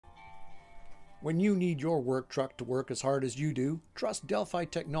When you need your work truck to work as hard as you do, trust Delphi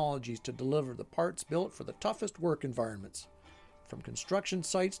Technologies to deliver the parts built for the toughest work environments. From construction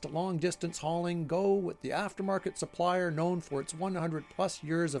sites to long-distance hauling, go with the Aftermarket supplier known for its 100-plus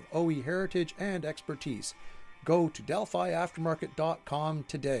years of OE heritage and expertise. Go to DelphiAftermarket.com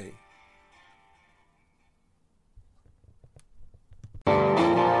today.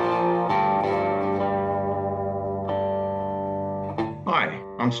 Hi,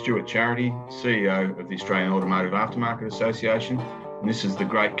 I'm Stuart Charity, CEO of the Australian Automotive Aftermarket Association, and this is the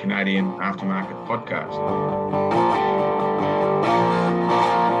Great Canadian Aftermarket Podcast.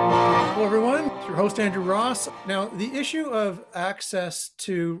 Hello everyone, it's your host Andrew Ross. Now, the issue of access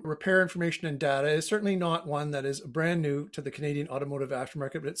to repair information and data is certainly not one that is brand new to the Canadian automotive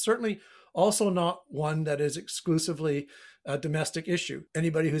aftermarket, but it's certainly also not one that is exclusively a domestic issue.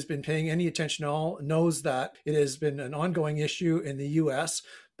 Anybody who's been paying any attention at all knows that it has been an ongoing issue in the US,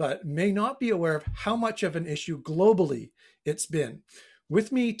 but may not be aware of how much of an issue globally it's been.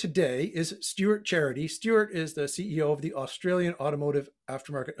 With me today is Stuart Charity. Stuart is the CEO of the Australian Automotive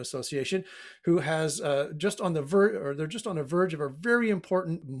Aftermarket Association, who has they're just on the verge of a very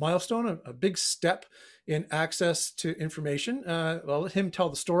important milestone, a big step in access to information. I'll let him tell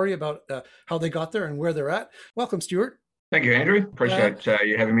the story about how they got there and where they're at. Welcome, Stuart. Thank you, Andrew. Appreciate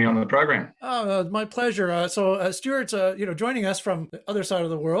you having me on the program. My pleasure. So Stuart's, joining us from the other side of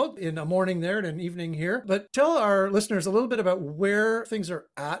the world in a morning there and an evening here. But tell our listeners a little bit about where things are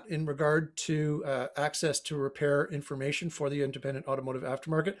at in regard to access to repair information for the independent automotive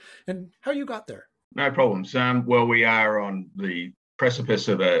aftermarket and how you got there. No problems. Well, we are on the precipice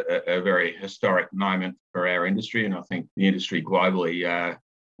of a very historic moment for our industry, and I think the industry globally.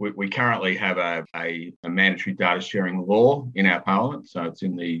 We currently have a mandatory data sharing law in our parliament, so it's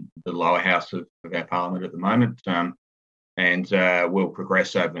in the lower house of our parliament at the moment, and will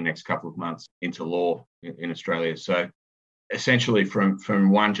progress over the next couple of months into law in Australia. So essentially from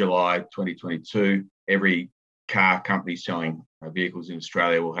 1 July 2022, every car company selling vehicles in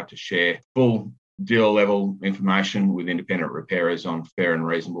Australia will have to share full dealer level information with independent repairers on fair and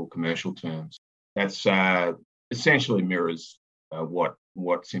reasonable commercial terms. That's essentially mirrors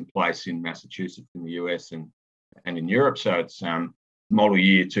what's in place in Massachusetts, in the US, and in Europe. So it's model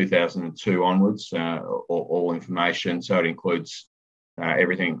year 2002 onwards, all information. So it includes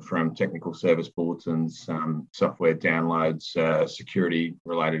everything from technical service bulletins, software downloads,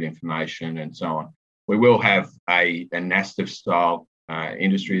 security-related information, and so on. We will have a NASTF-style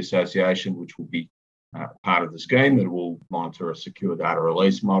industry association, which will be part of the scheme that will monitor a secure data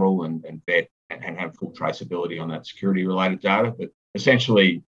release model and vet and have full traceability on that security-related data. But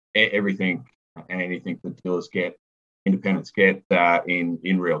essentially, everything and anything that dealers get, independents get in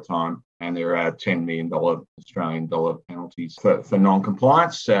real time. And there are $10 million Australian dollar penalties for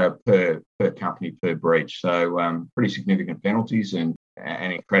non-compliance per company per breach. So pretty significant penalties and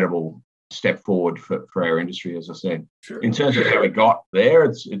an incredible step forward for our industry, as I said. Sure. In terms of how we got there,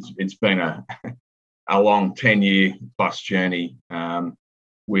 it's been a long 10-year plus journey.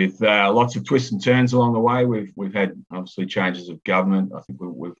 With lots of twists and turns along the way. We've had obviously changes of government. I think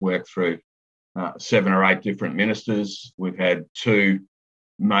we've worked through 7 or 8 different ministers. We've had 2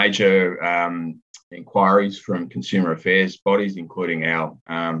 major inquiries from consumer affairs bodies, including our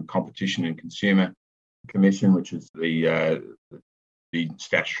Competition and Consumer Commission, which is the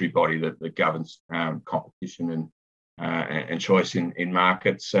statutory body that governs competition and choice in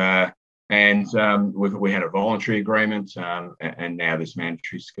markets. And we had a voluntary agreement and now this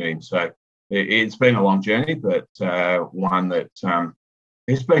mandatory scheme. So it's been a long journey, but one that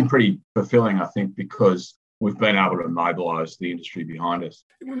has been pretty fulfilling, I think, because we've been able to mobilise the industry behind us.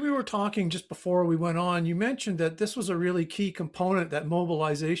 When we were talking just before we went on, you mentioned that this was a really key component, that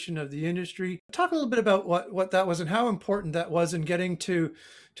mobilization of the industry. Talk a little bit about what that was and how important that was in getting to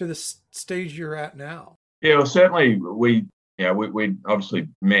the stage you're at now. Yeah, well, certainly we obviously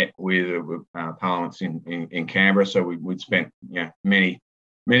met with parliaments in Canberra, so we'd spent many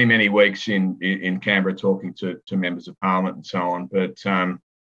weeks in Canberra talking to members of parliament and so on. But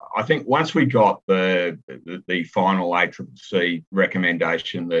I think once we got the final ACCC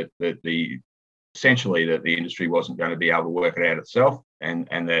recommendation that the industry wasn't going to be able to work it out itself, and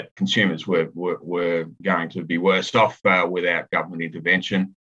that consumers were going to be worse off without government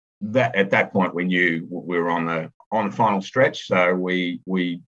intervention, that at that point we knew we were on the final stretch. So we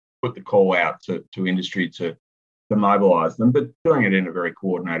put the call out to industry to mobilise them, but doing it in a very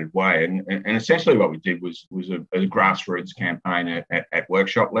coordinated way. And essentially what we did was a grassroots campaign at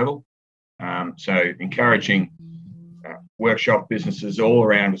workshop level. So encouraging workshop businesses all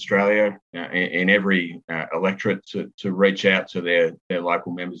around Australia in every electorate to reach out to their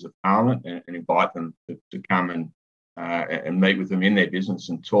local members of parliament and invite them to come and meet with them in their business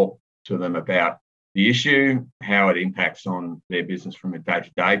and talk to them about the issue, how it impacts on their business from a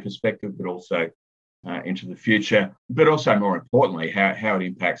day-to-day perspective, but also into the future, but also more importantly, how it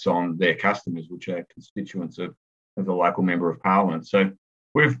impacts on their customers, which are constituents of the local member of parliament. So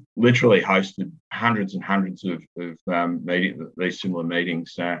we've literally hosted hundreds and hundreds of these similar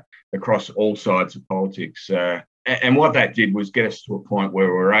meetings across all sides of politics. And what that did was get us to a point where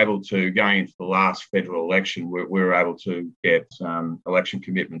we were able to, going into the last federal election, we were able to get election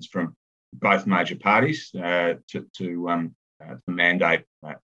commitments from both major parties to mandate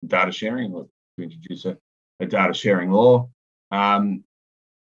data sharing, or to introduce a data sharing law.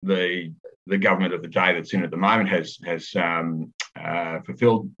 The government of the day that's in at the moment has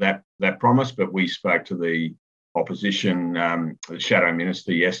fulfilled that promise, but we spoke to the opposition, the shadow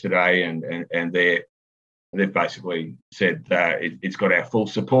minister yesterday, and they've basically said it's got our full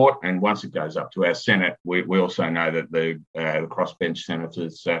support. And once it goes up to our Senate, we also know that the crossbench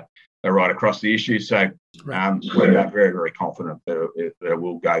senators are right across the issue. So we are very, very confident that it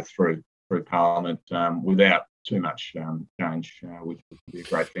will go through Parliament without too much change, which would be a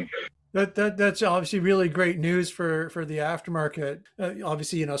great thing. That's obviously really great news for the aftermarket,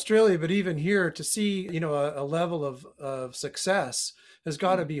 obviously in Australia, but even here to see, a level of success has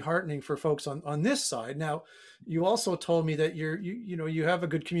got to be heartening for folks on this side. Now, you also told me that you have a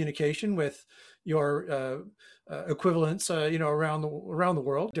good communication with your equivalents, around the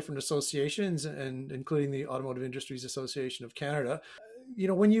world, different associations, and including the Automotive Industries Association of Canada.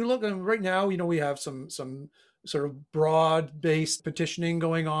 When you look right now, we have some sort of broad-based petitioning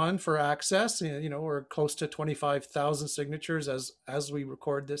going on for access. We're close to 25,000 signatures as we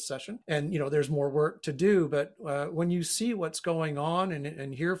record this session, and there's more work to do. But when you see what's going on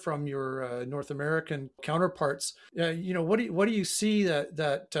and hear from your North American counterparts, what do you see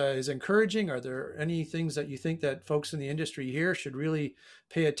that is encouraging? Are there any things that you think that folks in the industry here should really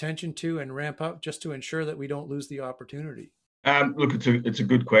pay attention to and ramp up just to ensure that we don't lose the opportunity? Look, it's a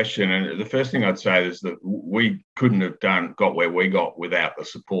good question, and the first thing I'd say is that we couldn't have got where we got without the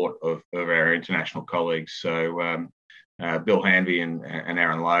support of our international colleagues. So Bill Hanvey and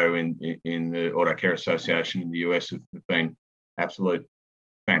Aaron Lowe in the Auto Care Association in the US have been absolute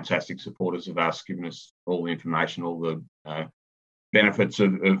fantastic supporters of us, giving us all the information, all the benefits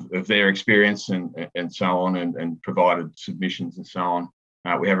of their experience and so on, and provided submissions and so on.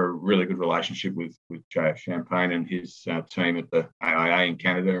 We have a really good relationship with JF Champagne and his team at the AIA in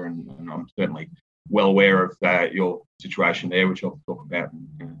Canada, and I'm certainly well aware of your situation there, which I'll talk about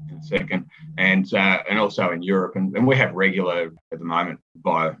in a second, and also in Europe. And we have regular, at the moment,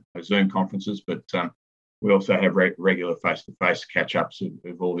 via Zoom conferences, but we also have regular face-to-face catch-ups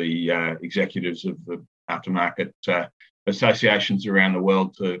of all the executives of the aftermarket associations around the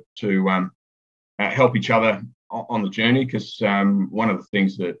world to help each other on the journey, because one of the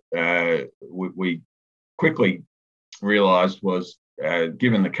things that we quickly realised was,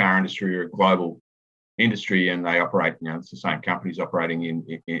 given the car industry are a global industry and they operate, it's the same companies operating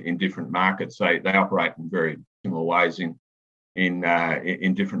in different markets. They operate in very similar ways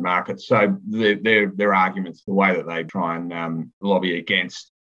in different markets. So their arguments, the way that they try and lobby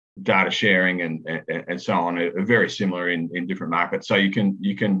against data sharing and so on are very similar in different markets. So you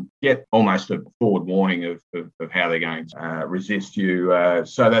can get almost a forward warning of how they're going to resist you.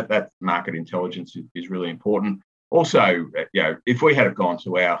 So that market intelligence is really important. Also, if we had gone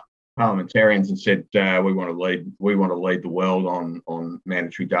to our parliamentarians and said we want to lead the world on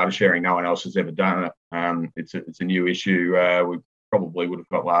mandatory data sharing, no one else has ever done it. It's a new issue. We probably would have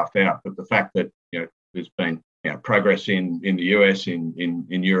got laughed out. But the fact that there's been progress in the US, in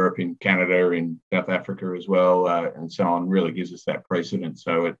Europe, in Canada, in South Africa as well, and so on, really gives us that precedent.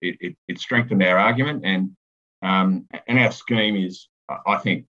 So it strengthened our argument, and our scheme is, I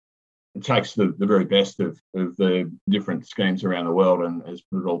think, it takes the very best of the different schemes around the world and has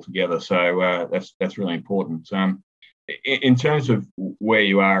put it all together. So that's really important. In terms of where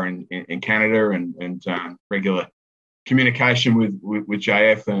you are in Canada and regular communication with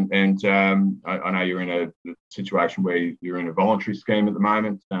JF, and I know you're in a situation where you're in a voluntary scheme at the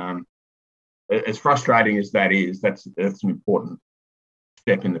moment. As frustrating as that is, that's an important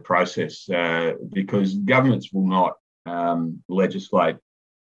step in the process, because governments will not legislate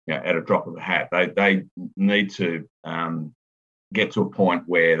at a drop of a hat. They need to get to a point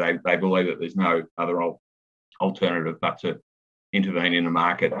where they believe that there's no other alternative but to intervene in the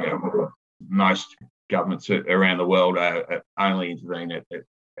market. Most governments around the world only intervene at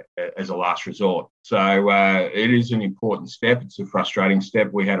as a last resort. So it is an important step. It's a frustrating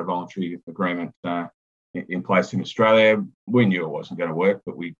step. We had a voluntary agreement in place in Australia. We knew it wasn't going to work,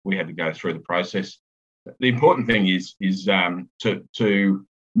 but we had to go through the process. The important thing is to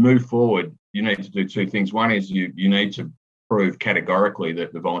move forward. You need to do two things. One is you need to prove categorically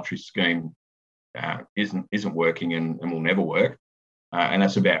that the voluntary scheme isn't working and will never work, and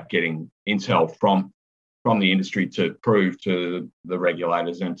that's about getting intel from the industry to prove to the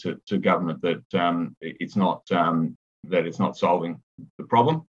regulators and to government that it's not solving the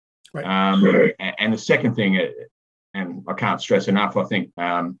problem. Right. And the second thing, and I can't stress enough, I think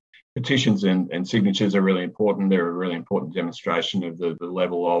petitions and signatures are really important. They're a really important demonstration of the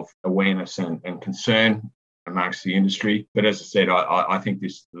level of awareness and concern amongst the industry. But as I said, I think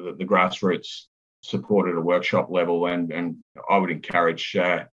the grassroots support at a workshop level, and I would encourage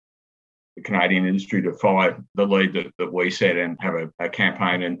the Canadian industry to follow the lead that we set and have a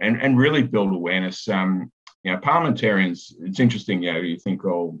campaign and really build awareness. Parliamentarians, it's interesting, you think,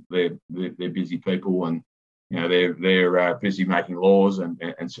 oh, they're busy people and, they're busy making laws and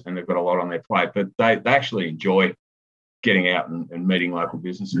they've got a lot on their plate, but they actually enjoy getting out and meeting local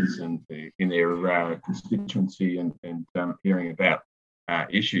businesses and in their constituency and hearing about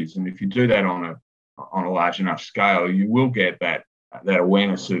issues. And if you do that on a large enough scale, you will get that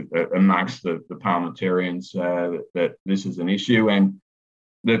awareness amongst the parliamentarians that this is an issue. And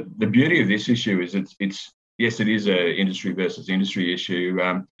the beauty of this issue is it's yes, it is a industry versus industry issue,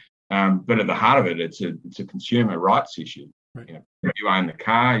 but at the heart of it, it's a consumer rights issue. Right. If you own the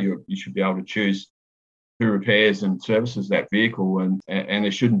car, you should be able to choose who repairs and services that vehicle, and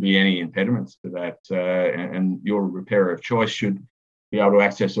there shouldn't be any impediments to that. And your repairer of choice should be able to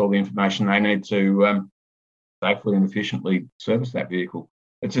access all the information they need to safely and efficiently service that vehicle.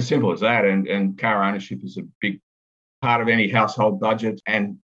 It's as simple as that. And car ownership is a big part of any household budget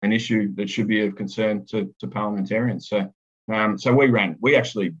and an issue that should be of concern to parliamentarians. So we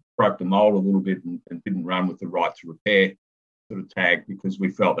actually broke the mold a little bit and didn't run with the right to repair sort of tag, because we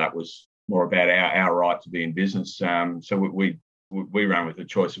felt that was more about our right to be in business. So we run with the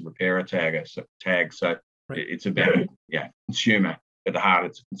choice of repairer tag. So right. It's about consumer at the heart.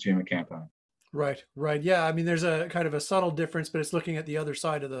 It's a consumer campaign. Right. Yeah. I mean, there's a kind of a subtle difference, but it's looking at the other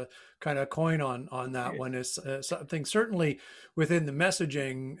side of the kind of coin on that. Yes. One is something certainly within the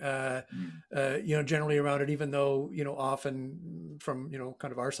messaging, generally around it, even though, often from,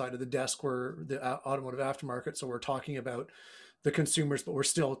 kind of our side of the desk, we're the automotive aftermarket. So we're talking about the consumers, but we're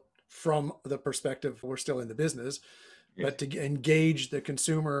still from the perspective, we're still in the business. Yes. But to engage the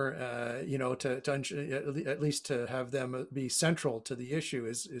consumer, to at least to have them be central to the issue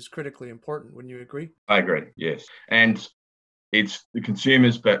is critically important. Wouldn't you agree? I agree. Yes, and it's the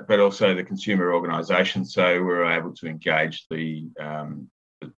consumers, but also the consumer organisations. So we're able to engage the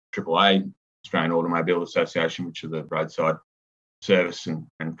AAA, Australian Automobile Association, which are the roadside service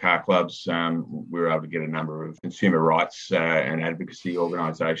and car clubs. We were able to get a number of consumer rights and advocacy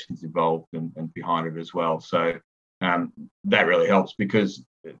organisations involved and behind it as well. So. That really helps, because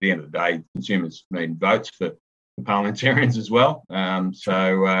at the end of the day, consumers need votes for parliamentarians as well.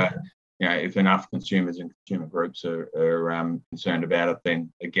 If enough consumers and consumer groups are concerned about it,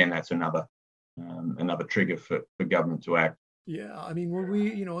 then again, that's another trigger for government to act. Yeah, I mean,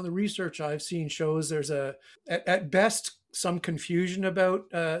 the research I've seen shows there's at best some confusion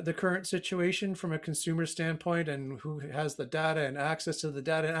about the current situation from a consumer standpoint, and who has the data and access to the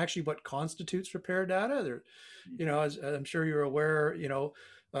data, and actually what constitutes repair data. As I'm sure you're aware,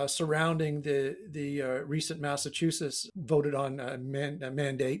 surrounding the recent Massachusetts voted on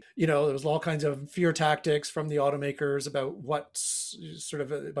mandate, there was all kinds of fear tactics from the automakers about what sort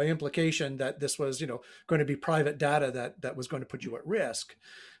of by implication that this was, going to be private data that was going to put you at risk,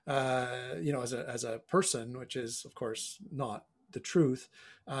 as a person, which is of course not the truth,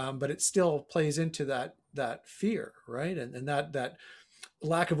 but it still plays into that fear, right? And that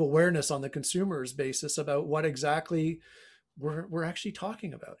lack of awareness on the consumer's basis about what exactly we're actually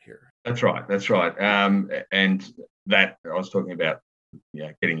talking about here. That's right. And that I was talking about,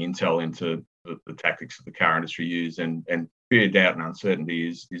 getting intel into the tactics that the car industry use, and fear, doubt, and uncertainty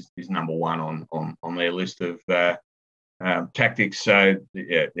is number one on their list of tactics. So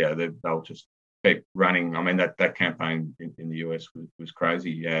they'll just keep running. I mean, that campaign in the US was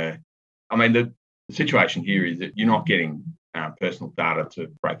crazy. The situation here is that you're not getting personal data to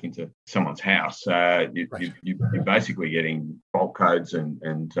break into someone's house. You're basically getting fault codes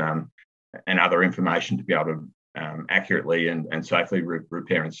and other information to be able to accurately and safely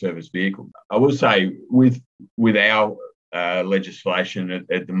repair and service vehicles. I will say with our legislation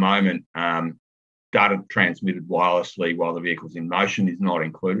at the moment, data transmitted wirelessly while the vehicle's in motion is not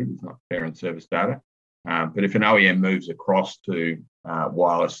included. It's not repair and service data. But if an OEM moves across to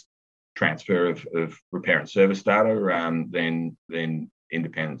wireless transfer of repair and service data, then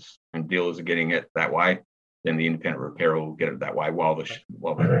independents and dealers are getting it that way. Then the independent repairer will get it that way while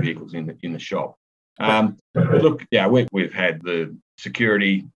the vehicle's in the shop. But look, yeah, we've had the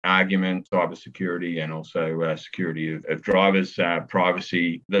security argument, cyber security, and also security of drivers,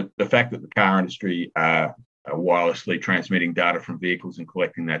 privacy. The fact that the car industry are wirelessly transmitting data from vehicles and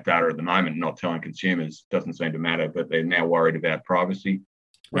collecting that data at the moment, not telling consumers, doesn't seem to matter. But they're now worried about privacy.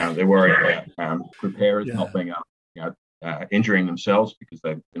 They're worried about repairers not being injuring themselves because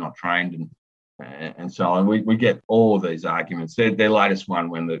they're not trained and so on. We get all of these arguments. Their latest one,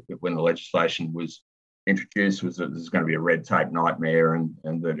 when the legislation was introduced, was that there's going to be a red tape nightmare,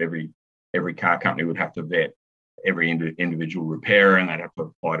 and that every car company would have to vet every individual repairer, and they'd have to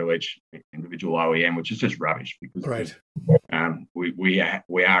apply to each individual OEM, which is just rubbish because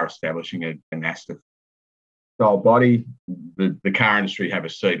we are establishing a NASTA style body. The car industry have a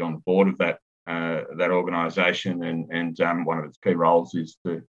seat on the board of that organisation, and one of its key roles is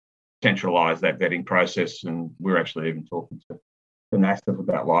to centralise that vetting process. And we're actually even talking to NASTA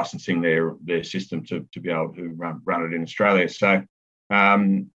about licensing their system to be able to run it in Australia. So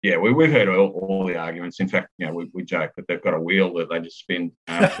we've heard all the arguments. In fact, we joke that they've got a wheel that they just spin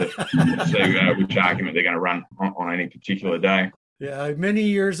to see which argument they're going to run on any particular day. Yeah, many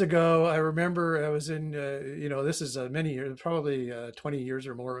years ago, I remember I was in, this is many years, probably 20 years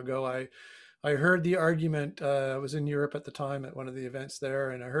or more ago. I heard the argument. I was in Europe at the time at one of the events there,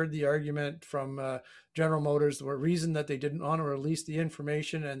 and I heard the argument from General Motors. The reason that they didn't want to release the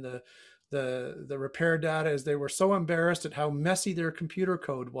information and the repair data is they were so embarrassed at how messy their computer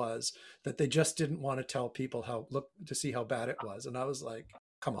code was that they just didn't want to tell people to see how bad it was. And I was like,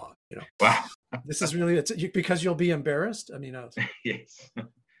 come on, wow, this is really because you'll be embarrassed. I mean, yes.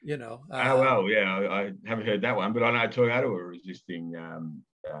 I haven't heard that one, but I know Toyota were resisting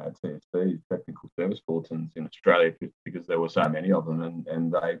TSB, technical service bulletins, in Australia because there were so many of them,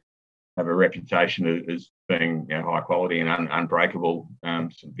 and they have a reputation as being high quality and unbreakable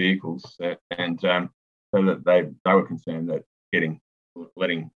vehicles, and so that they were concerned that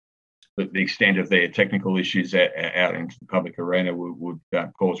letting the extent of their technical issues out into the public arena would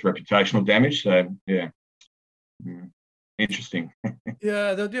cause reputational damage. So interesting.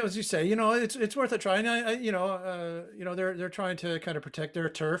 Yeah, they'll do as you say. It's worth a try. And they're trying to kind of protect their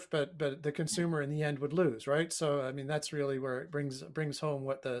turf, but the consumer in the end would lose, right? So I mean, that's really where it brings home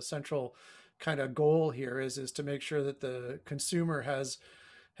what the central kind of goal here is to make sure that the consumer has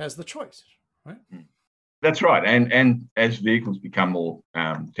the choice, right? That's right. And as vehicles become more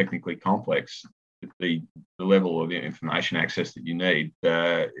technically complex, the level of information access that you need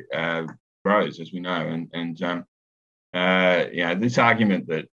grows, as we know, and this argument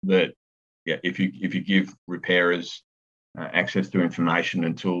that if you give repairers access to information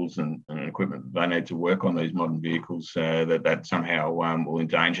and tools and equipment they need to work on these modern vehicles, that somehow will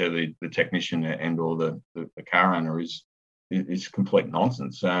endanger the technician and or the car owner is complete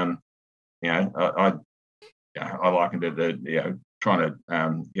nonsense. I likened it to trying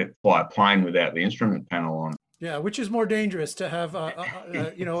to fly a plane without the instrument panel on. Yeah, which is more dangerous, to have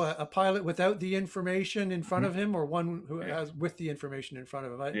a pilot without the information in front of him, or one who has with the information in front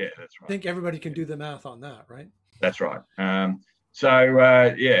of him? That's right. I think everybody can do the math on that, right? That's right.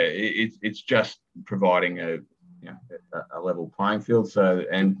 It's just providing a level playing field. So,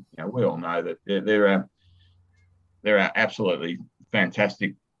 and we all know that there are absolutely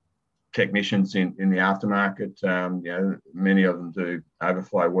fantastic technicians in the aftermarket. Many of them do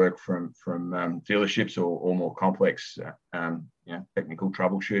overflow work from dealerships or more complex technical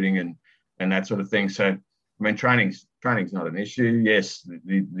troubleshooting and that sort of thing. So I mean, training's not an issue. Yes,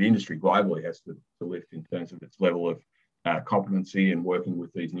 the industry globally has to lift in terms of its level of competency and working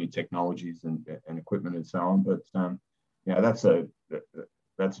with these new technologies and equipment and so on. But that's a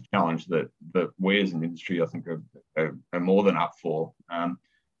challenge that we as an industry, I think, are more than up for.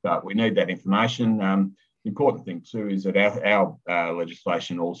 But we need that information. The important thing too is that our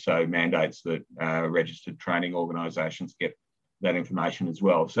legislation also mandates that registered training organisations get that information as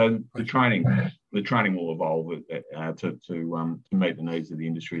well. So the training will evolve to meet the needs of the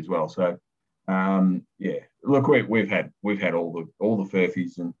industry as well. So look, we've had all the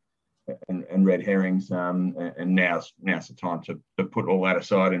furphies and red herrings, and now's the time to put all that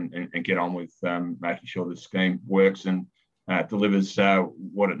aside and get on with making sure the scheme works and delivers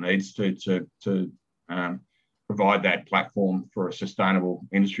what it needs to provide that platform for a sustainable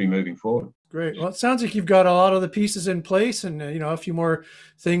industry moving forward. Great. Well, it sounds like you've got a lot of the pieces in place, and a few more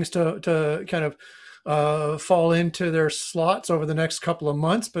things to kind of fall into their slots over the next couple of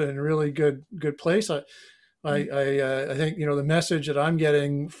months, but in a really good place. I think the message that I'm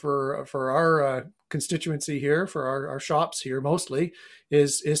getting for our constituency here, for our shops here mostly,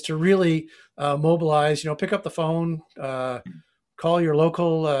 is to really mobilize. Pick up the phone, call your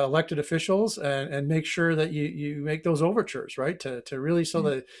local elected officials, and make sure that you make those overtures, right? To really, so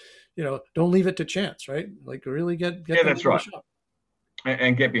that don't leave it to chance, right? Like really get Yeah, them that's in the right. shop.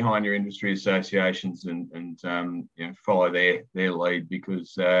 And get behind your industry associations and follow their lead,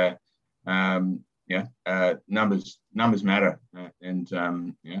 because numbers matter,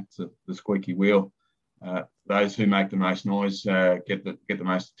 and it's the squeaky wheel. Those who make the most noise get the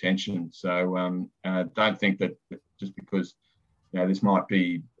most attention. So don't think that just because this might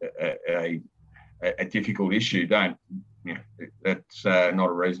be a difficult issue, don't that's not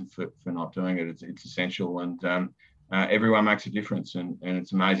a reason for not doing it. It's essential, and everyone makes a difference, and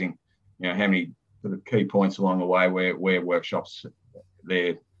it's amazing how many sort of key points along the way where workshops,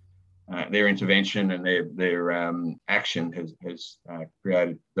 their intervention and their action has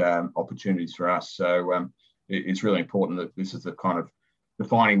created opportunities for us. So it's really important that this is the kind of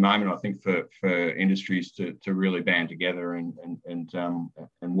defining moment, I think, for industries to really band together and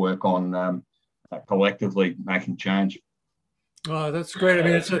work on collectively making change. Oh, that's great. I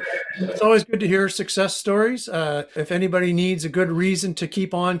mean, it's always good to hear success stories. If anybody needs a good reason to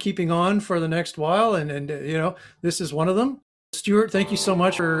keep on keeping on for the next while, and this is one of them. Stuart, thank you so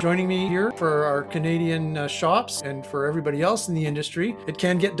much for joining me here for our Canadian shops, and for everybody else in the industry. It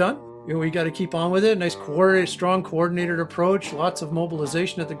can get done. We got to keep on with it. Nice, strong, coordinated approach. Lots of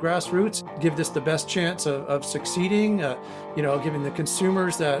mobilization at the grassroots. Give this the best chance of succeeding. Giving the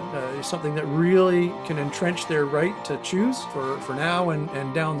consumers that something that really can entrench their right to choose for now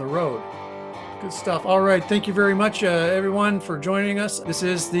and down the road. Good stuff. All right. Thank you very much, everyone, for joining us. This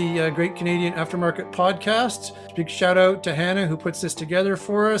is the Great Canadian Aftermarket Podcast. Big shout out to Hannah, who puts this together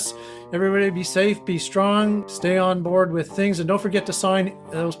for us. Everybody be safe, be strong, stay on board with things, and don't forget to sign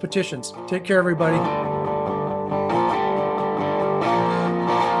those petitions. Take care, everybody.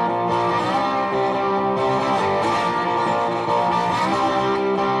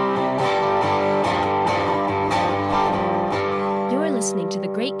 Listening to the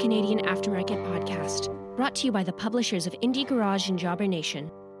Great Canadian Aftermarket Podcast, brought to you by the publishers of Indie Garage and Jobber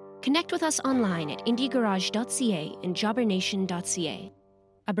Nation. Connect with us online at indiegarage.ca and jobbernation.ca,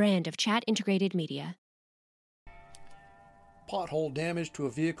 a brand of Chat Integrated Media. Pothole damage to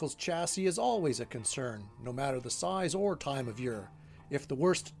a vehicle's chassis is always a concern, no matter the size or time of year. If the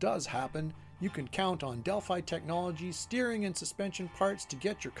worst does happen, you can count on Delphi Technologies steering and suspension parts to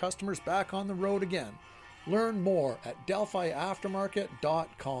get your customers back on the road again. Learn more at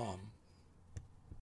delphiaftermarket.com.